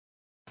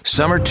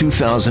Summer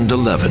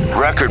 2011.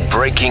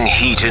 Record-breaking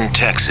heat in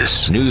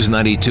Texas. News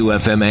 92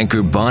 FM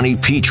anchor Bonnie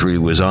Petrie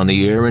was on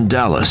the air in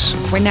Dallas.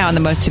 We're now in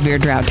the most severe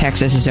drought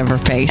Texas has ever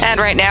faced. And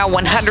right now,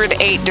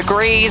 108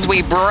 degrees.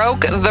 We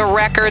broke the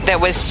record that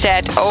was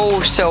set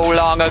so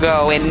long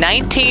ago in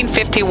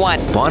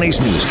 1951. Bonnie's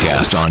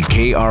newscast on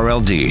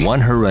KRLD won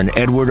her an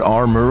Edward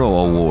R.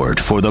 Murrow Award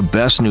for the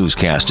best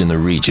newscast in the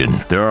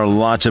region. There are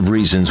lots of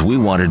reasons we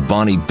wanted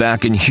Bonnie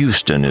back in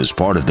Houston as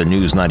part of the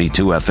News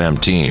 92 FM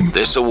team.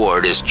 This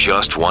award is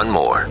just one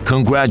more.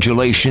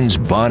 Congratulations,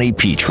 Bonnie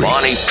Petrie.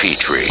 Bonnie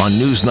Petrie on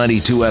News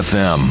 92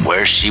 FM,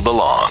 where she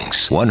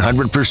belongs.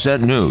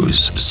 100%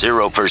 news,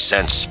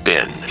 0%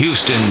 spin.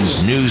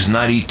 Houston's News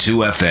 92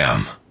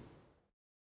 FM.